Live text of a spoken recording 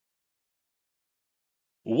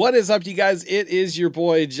What is up, you guys? It is your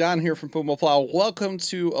boy John here from Pumaplow. Welcome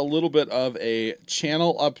to a little bit of a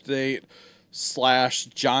channel update slash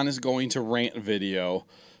John is going to rant video,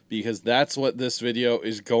 because that's what this video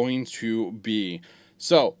is going to be.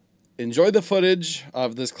 So enjoy the footage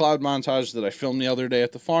of this cloud montage that I filmed the other day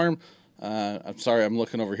at the farm. I'm sorry, I'm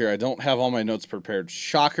looking over here. I don't have all my notes prepared.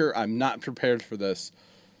 Shocker, I'm not prepared for this.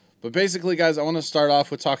 But basically, guys, I want to start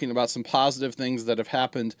off with talking about some positive things that have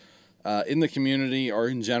happened in the community or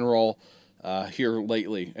in general here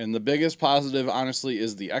lately. And the biggest positive, honestly,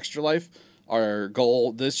 is the Extra Life. Our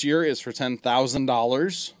goal this year is for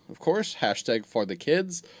 $10,000, of course, hashtag for the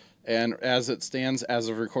kids. And as it stands, as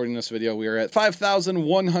of recording this video, we are at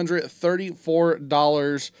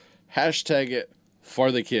 $5,134, hashtag it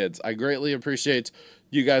for the kids. I greatly appreciate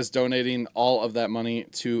you guys donating all of that money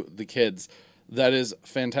to the kids. That is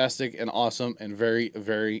fantastic and awesome and very,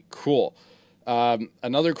 very cool.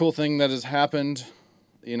 Another cool thing that has happened,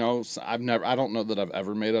 you know, I don't know that I've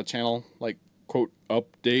ever made a channel like quote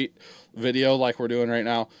update video like we're doing right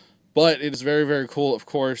now, but it is very, very cool, of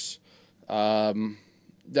course,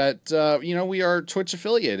 that, you know, we are Twitch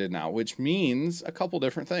affiliated now, which means a couple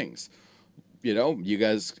different things. You know, you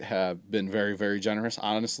guys have been very, very generous,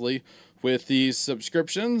 honestly, with these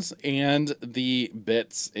subscriptions and the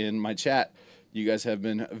bits in my chat. You guys have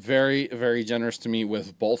been very, very generous to me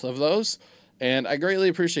with both of those, and I greatly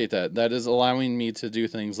appreciate that. That is allowing me to do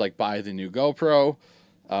things like buy the new GoPro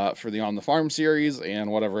for the On the Farm series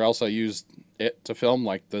and whatever else I used it to film,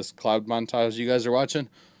 like this cloud montage you guys are watching,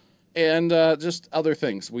 and just other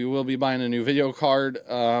things. We will be buying a new video card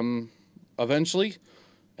eventually,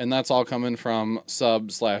 and that's all coming from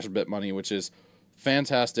sub/bit money, which is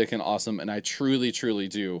fantastic and awesome, and I truly, truly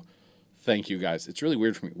do thank you guys. It's really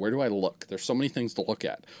weird for me. Where do I look? There's so many things to look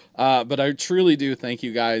at. But I truly do thank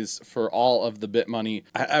you guys for all of the bit money.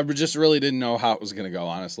 I just really didn't know how it was going to go,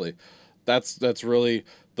 honestly. That's really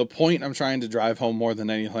the point I'm trying to drive home more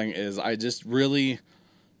than anything, is I just really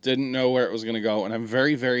didn't know where it was going to go. And I'm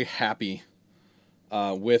very, very happy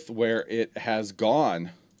with where it has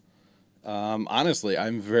gone. Honestly,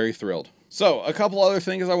 I'm very thrilled. So a couple other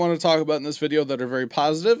things I want to talk about in this video that are very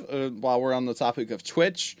positive while we're on the topic of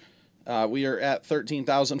Twitch. We are at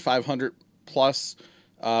 13,500 plus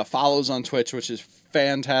follows on Twitch, which is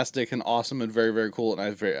fantastic and awesome and very, very cool.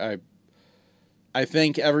 And I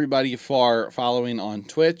thank everybody for following on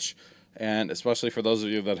Twitch, and especially for those of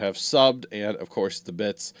you that have subbed, and of course the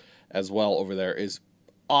bits as well over there is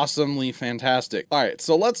awesomely fantastic. All right,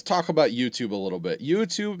 so let's talk about YouTube a little bit.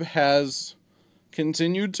 YouTube has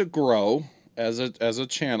continued to grow as a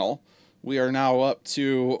channel. We are now up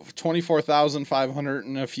to 24,500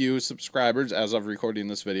 and a few subscribers as of recording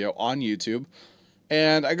this video on YouTube,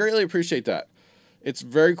 and I greatly appreciate that. It's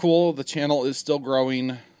very cool. The channel is still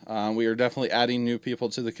growing. We are definitely adding new people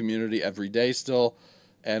to the community every day still,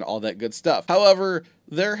 and all that good stuff. However,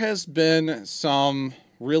 there has been some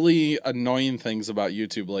really annoying things about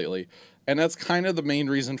YouTube lately, and that's kind of the main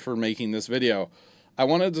reason for making this video. I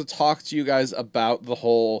wanted to talk to you guys about the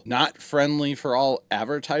whole not friendly for all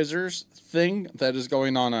advertisers thing that is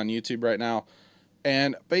going on YouTube right now.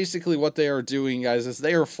 And basically what they are doing, guys, is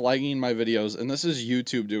they are flagging my videos, and this is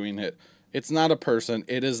YouTube doing it. It's not a person.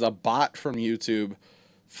 It is a bot from YouTube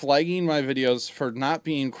flagging my videos for not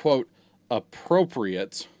being, quote,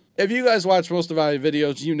 appropriate. If you guys watch most of my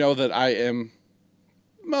videos, you know that I am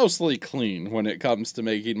mostly clean when it comes to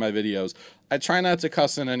making my videos. I try not to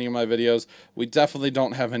cuss in any of my videos. We definitely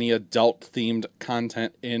don't have any adult themed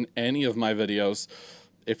content in any of my videos,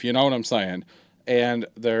 if you know what I'm saying. And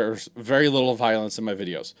there's very little violence in my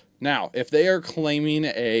videos. Now, if they are claiming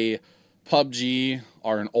a PUBG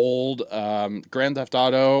or an old Grand Theft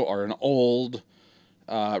Auto or an old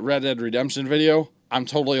Red Dead Redemption video, I'm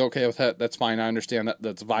totally okay with that. That's fine. I understand that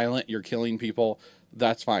that's violent. You're killing people.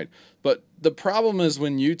 That's fine. But the problem is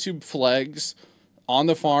when YouTube flags on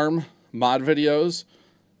the farm mod videos,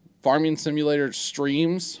 farming simulator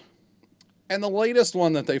streams, and the latest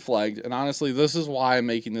one that they flagged, and honestly, this is why I'm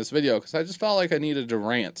making this video, because I just felt like I needed to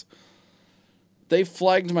rant. They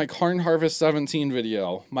flagged my Corn Harvest 17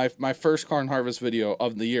 video, my first Corn Harvest video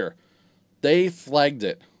of the year. They flagged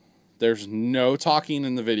it. There's no talking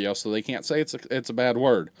in the video, so they can't say it's a bad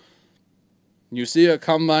word. You see a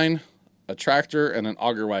combine, a tractor, and an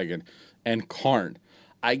auger wagon, and corn.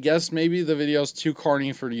 I guess maybe the video's too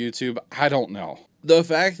corny for YouTube. I don't know. The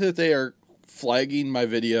fact that they are flagging my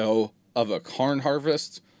video of a corn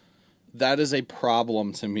harvest, that is a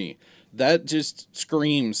problem to me. That just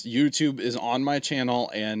screams YouTube is on my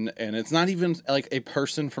channel, and it's not even like a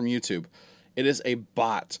person from YouTube. It is a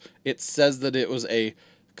bot. It says that it was a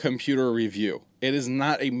computer review. It is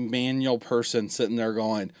not a manual person sitting there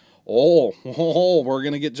going, oh, we're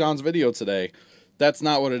going to get John's video today. That's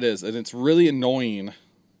not what it is. And it's really annoying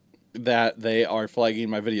that they are flagging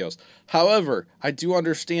my videos. However, I do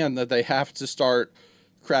understand that they have to start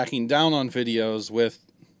cracking down on videos with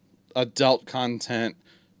adult content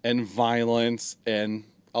and violence and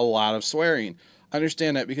a lot of swearing. I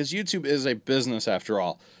understand that because YouTube is a business after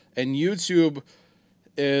all. And YouTube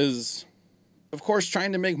is, of course,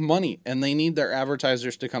 trying to make money, and they need their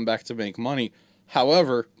advertisers to come back to make money.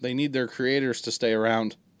 However, they need their creators to stay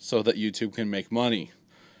around so that YouTube can make money.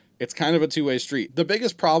 It's kind of a two-way street. The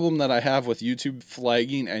biggest problem that I have with YouTube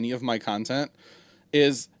flagging any of my content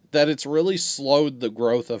is that it's really slowed the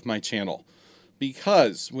growth of my channel.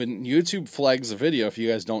 Because when YouTube flags a video, if you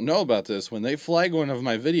guys don't know about this, when they flag one of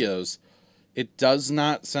my videos, it does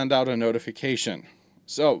not send out a notification.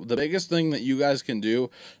 So the biggest thing that you guys can do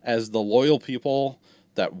as the loyal people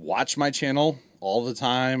that watch my channel all the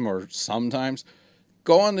time or sometimes,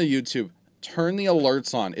 go on to YouTube, turn the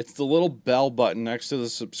alerts on. It's the little bell button next to the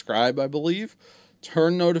subscribe, I believe.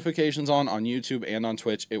 Turn notifications on YouTube and on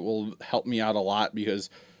Twitch. It will help me out a lot because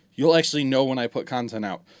you'll actually know when I put content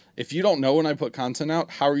out. If you don't know when I put content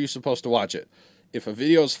out, how are you supposed to watch it? If a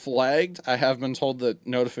video is flagged, I have been told that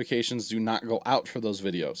notifications do not go out for those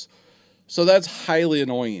videos. So that's highly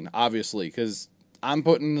annoying, obviously, because I'm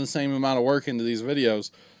putting the same amount of work into these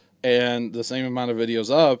videos and the same amount of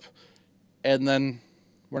videos up, and then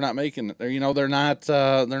we're not making it. They're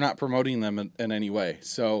not promoting them in any way.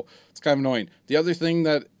 So it's kind of annoying. The other thing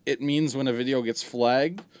that it means when a video gets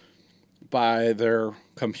flagged by their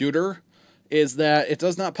computer is that it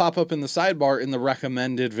does not pop up in the sidebar in the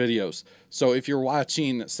recommended videos. So if you're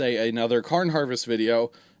watching, say, another corn harvest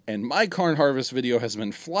video and my corn harvest video has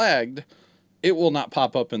been flagged, it will not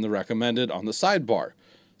pop up in the recommended on the sidebar.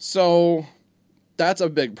 So that's a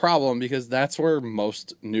big problem because that's where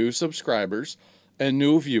most new subscribers and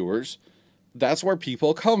new viewers, that's where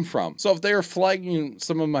people come from. So if they are flagging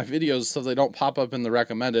some of my videos so they don't pop up in the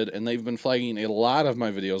recommended, and they've been flagging a lot of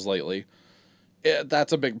my videos lately,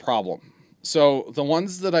 that's a big problem. So the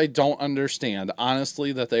ones that I don't understand,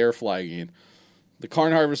 honestly, that they are flagging, the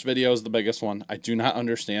corn harvest video is the biggest one. I do not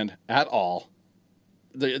understand at all.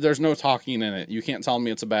 There's no talking in it. You can't tell me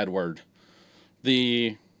it's a bad word.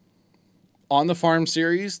 The On the Farm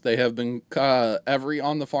series, they have been, every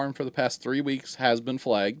On the Farm for the past 3 weeks has been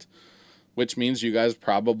flagged, which means you guys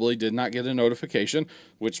probably did not get a notification,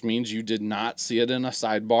 which means you did not see it in a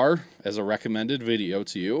sidebar as a recommended video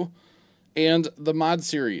to you. And the mod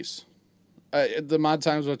series, the mod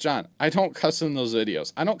times with John, I don't cuss in those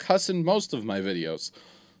videos. I don't cuss in most of my videos.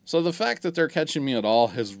 So the fact that they're catching me at all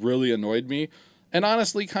has really annoyed me and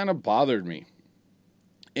honestly kind of bothered me.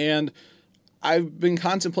 And I've been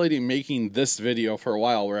contemplating making this video for a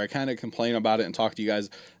while where I kind of complain about it and talk to you guys,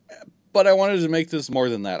 but I wanted to make this more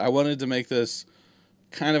than that. I wanted to make this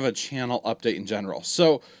kind of a channel update in general.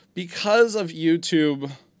 So because of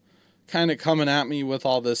YouTube kind of coming at me with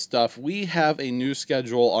all this stuff, we have a new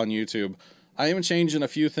schedule on YouTube. I am changing a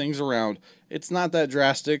few things around. It's not that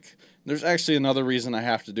drastic. There's actually another reason I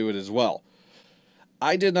have to do it as well.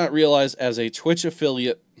 I did not realize as a Twitch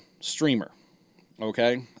affiliate streamer,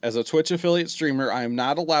 okay? As a Twitch affiliate streamer, I am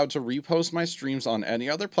not allowed to repost my streams on any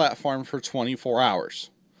other platform for 24 hours.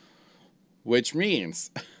 Which means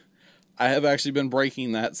I have actually been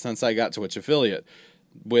breaking that since I got Twitch affiliate.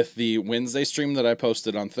 With the Wednesday stream that I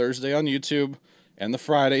posted on Thursday on YouTube and the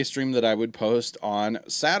Friday stream that I would post on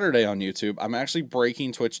Saturday on YouTube, I'm actually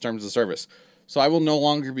breaking Twitch terms of service. So I will no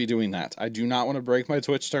longer be doing that. I do not want to break my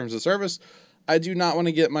Twitch terms of service. I do not want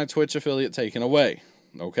to get my Twitch affiliate taken away.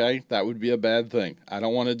 Okay? That would be a bad thing. I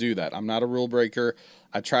don't want to do that. I'm not a rule breaker.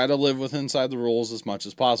 I try to live with inside the rules as much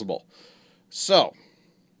as possible. So,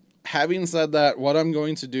 having said that, what I'm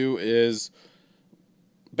going to do is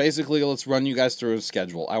basically let's run you guys through a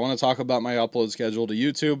schedule. I want to talk about my upload schedule to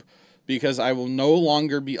YouTube because I will no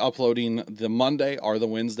longer be uploading the Monday or the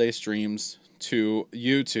Wednesday streams to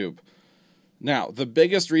YouTube. Now, the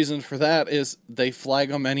biggest reason for that is they flag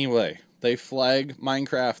them anyway. They flag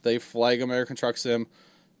Minecraft, they flag American Truck Sim,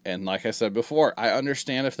 and like I said before, I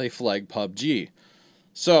understand if they flag PUBG.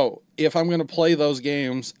 So, if I'm going to play those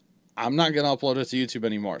games, I'm not going to upload it to YouTube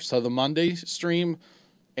anymore. So the Monday stream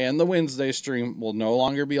and the Wednesday stream will no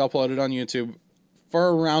longer be uploaded on YouTube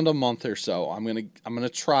for around a month or so. I'm gonna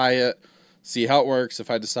try it, see how it works. If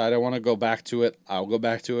I decide I want to go back to it, I'll go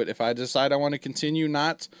back to it. If I decide I want to continue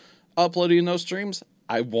not uploading those streams,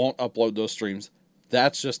 I won't upload those streams.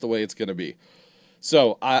 That's just the way it's going to be.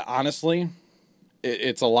 So I honestly,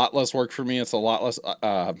 it's a lot less work for me. It's a lot less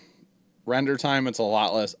render time. It's a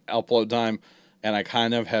lot less upload time. and I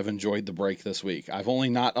kind of have enjoyed the break this week. I've only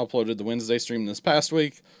not uploaded the Wednesday stream this past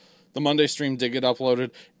week. The Monday stream did get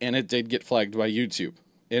uploaded, and it did get flagged by YouTube.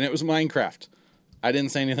 And it was Minecraft. I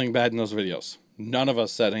didn't say anything bad in those videos. None of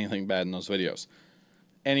us said anything bad in those videos.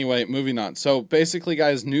 Anyway, moving on. So basically,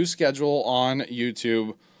 guys, new schedule on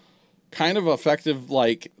YouTube. Kind of effective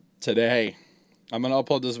like today. I'm going to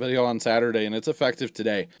upload this video on Saturday, and it's effective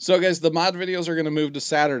today. So, guys, the mod videos are going to move to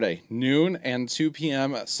Saturday, noon and 2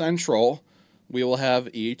 p.m. Central. We will have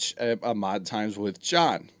each a mod times with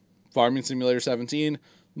John. Farming Simulator 17,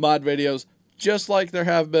 mod videos, just like there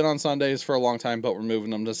have been on Sundays for a long time, but we're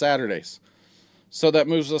moving them to Saturdays. So that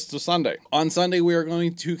moves us to Sunday. On Sunday, we are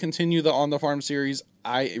going to continue the On the Farm series.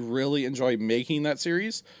 I really enjoy making that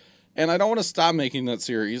series, and I don't want to stop making that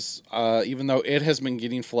series, even though it has been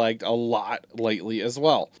getting flagged a lot lately as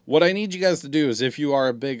well. What I need you guys to do is, if you are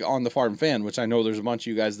a big On the Farm fan, which I know there's a bunch of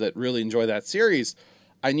you guys that really enjoy that series,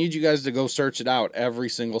 I need you guys to go search it out every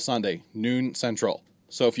single Sunday, noon Central.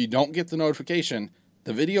 So if you don't get the notification,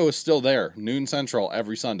 the video is still there, noon Central,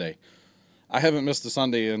 every Sunday. I haven't missed a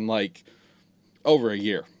Sunday in like over a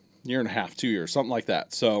year and a half, 2 years, something like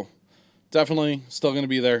that. So definitely still going to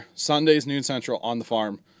be there. Sundays, noon Central, On the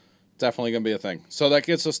Farm. Definitely going to be a thing. So that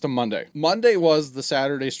gets us to Monday. Monday was the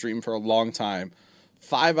Saturday stream for a long time.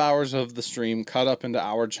 5 hours of the stream cut up into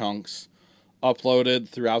hour chunks, uploaded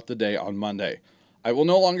throughout the day on Monday. I will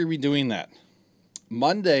no longer be doing that.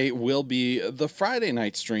 Monday will be the Friday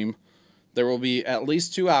night stream. There will be at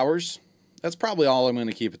least 2 hours. That's probably all I'm going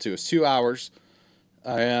to keep it to, is 2 hours.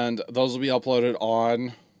 And those will be uploaded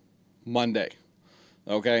on Monday.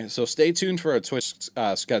 Okay, so stay tuned for a Twitch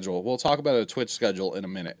schedule. We'll talk about a Twitch schedule in a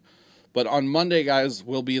minute. But on Monday, guys,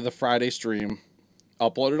 will be the Friday stream.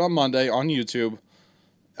 Uploaded on Monday on YouTube.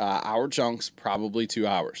 Hour chunks, probably 2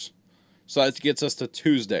 hours. So that gets us to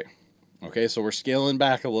Tuesday. Okay, so we're scaling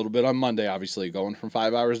back a little bit on Monday, obviously. Going from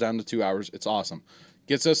 5 hours down to 2 hours. It's awesome.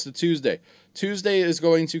 Gets us to Tuesday. Tuesday is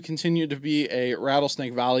going to continue to be a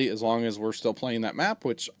Rattlesnake Valley as long as we're still playing that map,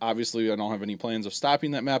 which obviously I don't have any plans of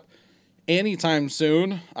stopping that map anytime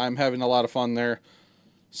soon. I'm having a lot of fun there.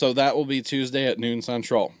 So that will be Tuesday at noon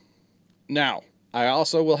Central. Now, I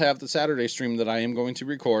also will have the Saturday stream that I am going to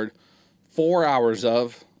record 4 hours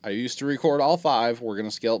of. I used to record all 5. We're going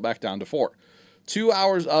to scale it back down to 4. 2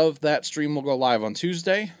 hours of that stream will go live on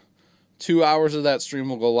Tuesday. 2 hours of that stream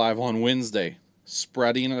will go live on Wednesday.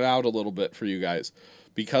 Spreading it out a little bit for you guys.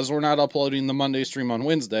 Because we're not uploading the Monday stream on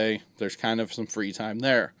Wednesday, there's kind of some free time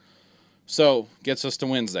there. So, gets us to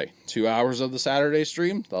Wednesday. 2 hours of the Saturday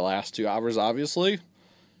stream, the last 2 hours obviously.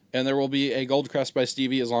 And there will be a Gold Crest by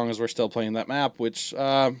Stevie as long as we're still playing that map, which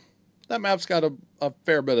that map's got a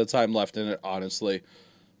fair bit of time left in it, honestly,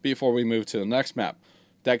 before we move to the next map.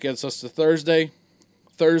 That gets us to Thursday.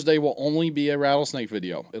 Thursday will only be a Rattlesnake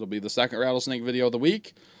video. It'll be the second Rattlesnake video of the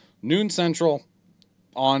week, noon Central,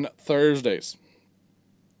 on Thursdays.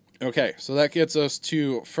 Okay, so that gets us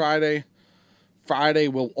to Friday. Friday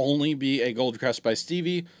will only be a Gold Crest by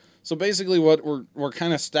Stevie. So basically what we're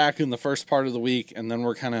kind of stacking the first part of the week, and then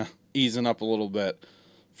we're kind of easing up a little bit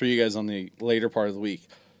for you guys on the later part of the week.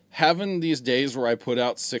 Having these days where I put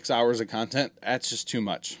out 6 hours of content, that's just too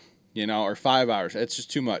much. You know, or 5 hours. It's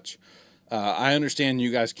just too much. I understand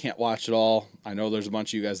you guys can't watch it all. I know there's a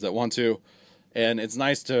bunch of you guys that want to. And it's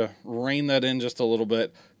nice to rein that in just a little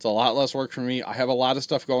bit. It's a lot less work for me. I have a lot of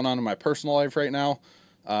stuff going on in my personal life right now.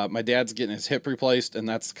 My dad's getting his hip replaced, and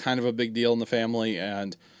that's kind of a big deal in the family,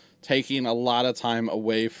 and taking a lot of time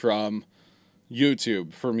away from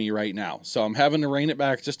YouTube for me right now. So I'm having to rein it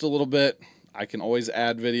back just a little bit. I can always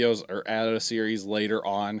add videos or add a series later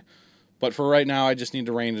on. But for right now, I just need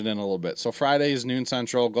to rein it in a little bit. So Friday is noon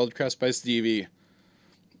Central, Gold Crest by Stevie.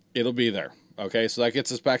 It'll be there. Okay, so that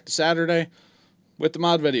gets us back to Saturday with the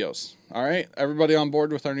mod videos. All right, everybody on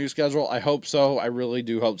board with our new schedule? I hope so. I really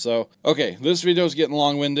do hope so. Okay, this video is getting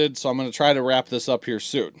long-winded, so I'm going to try to wrap this up here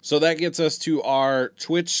soon. So that gets us to our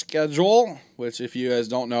Twitch schedule, which if you guys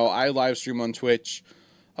don't know, I live stream on Twitch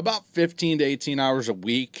about 15 to 18 hours a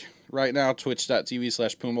week right now,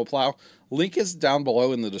 twitch.tv/Pumaplow. Link is down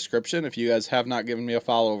below in the description. If you guys have not given me a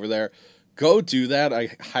follow over there, go do that.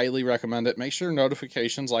 I highly recommend it. Make sure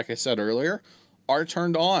notifications, like I said earlier, are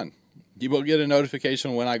turned on. You will get a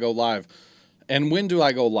notification when I go live. And when do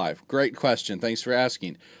I go live? Great question. Thanks for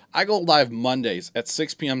asking. I go live Mondays at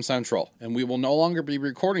 6 p.m. Central, and we will no longer be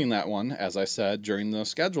recording that one, as I said during the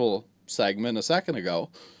schedule segment a second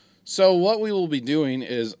ago. So what we will be doing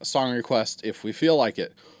is song request if we feel like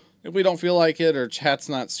it. If we don't feel like it, or chat's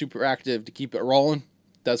not super active to keep it rolling,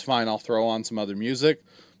 that's fine. I'll throw on some other music.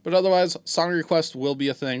 But otherwise, song request will be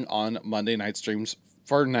a thing on Monday night streams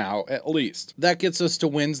for now at least. That gets us to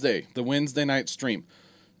Wednesday, the Wednesday night stream.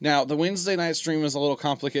 Now, the Wednesday night stream is a little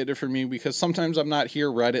complicated for me because sometimes I'm not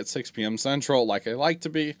here right at 6 p.m. Central like I like to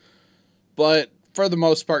be. But for the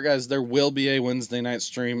most part, guys, there will be a Wednesday night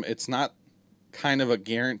stream. It's not kind of a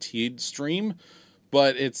guaranteed stream,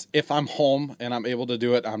 but it's if I'm home and I'm able to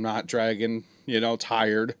do it, I'm not dragging,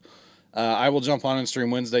 tired. I will jump on and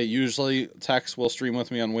stream Wednesday. Usually, Tex will stream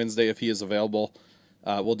with me on Wednesday if he is available.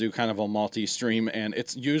 We'll do kind of a multi-stream, and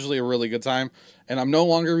it's usually a really good time. And I'm no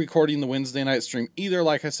longer recording the Wednesday night stream either,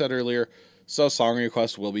 like I said earlier, so song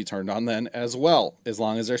requests will be turned on then as well, as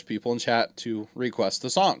long as there's people in chat to request the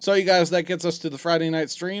song. So you guys, that gets us to the Friday night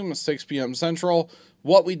stream, 6 p.m. Central.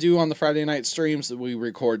 What we do on the Friday night streams, we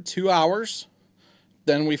record 2 hours,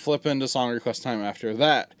 then we flip into song request time after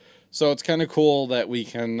that. So it's kind of cool that we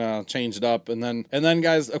can change it up. And then,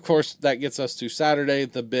 guys, of course, that gets us to Saturday,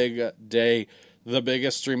 the big day, the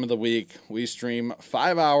biggest stream of the week. We stream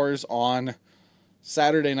 5 hours on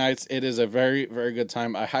Saturday nights. It is a very, very good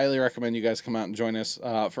time. I highly recommend you guys come out and join us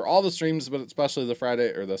for all the streams, but especially the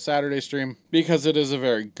Friday or the Saturday stream, because it is a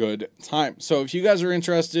very good time. So if you guys are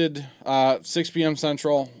interested, 6 p.m.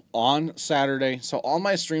 Central on Saturday. So all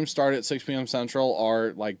my streams start at 6 p.m. Central,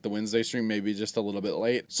 or like the Wednesday stream, maybe just a little bit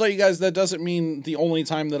late. So you guys, that doesn't mean the only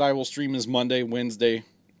time that I will stream is Monday, Wednesday,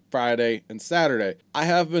 Friday, and Saturday. I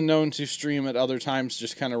have been known to stream at other times,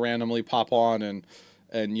 just kind of randomly pop on and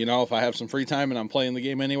if I have some free time and I'm playing the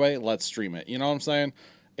game anyway, let's stream it. You know what I'm saying?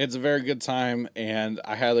 It's a very good time, and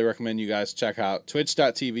I highly recommend you guys check out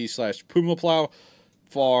twitch.tv/Pumaplow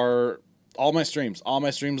for all my streams. All my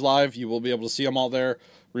streams live. You will be able to see them all there.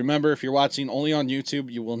 Remember, if you're watching only on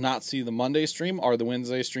YouTube, you will not see the Monday stream or the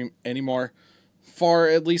Wednesday stream anymore for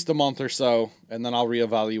at least a month or so, and then I'll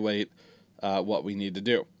reevaluate what we need to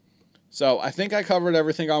do. So I think I covered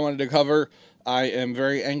everything I wanted to cover. I am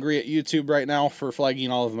very angry at YouTube right now for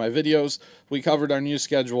flagging all of my videos. We covered our new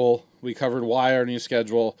schedule. We covered why our new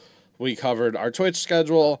schedule. We covered our Twitch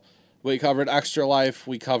schedule. We covered Extra Life.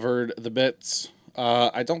 We covered the bits.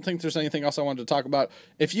 I don't think there's anything else I wanted to talk about.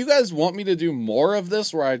 If you guys want me to do more of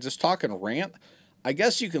this where I just talk and rant, I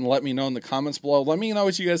guess you can let me know in the comments below. Let me know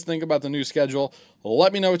what you guys think about the new schedule.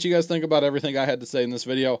 Let me know what you guys think about everything I had to say in this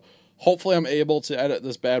video. Hopefully I'm able to edit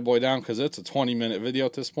this bad boy down because it's a 20-minute video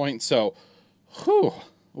at this point. So,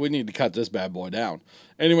 we need to cut this bad boy down.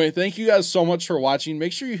 Anyway, thank you guys so much for watching.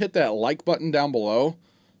 Make sure you hit that like button down below.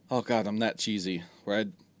 Oh, God, I'm that cheesy. Oh,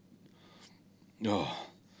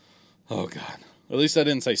 God. At least I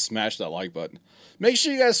didn't say smash that like button. Make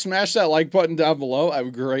sure you guys smash that like button down below. I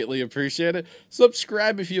would greatly appreciate it.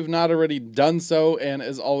 Subscribe if you have not already done so. And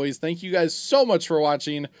as always, thank you guys so much for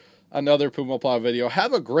watching another Pumaplow video.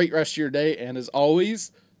 Have a great rest of your day. And as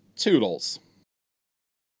always, toodles.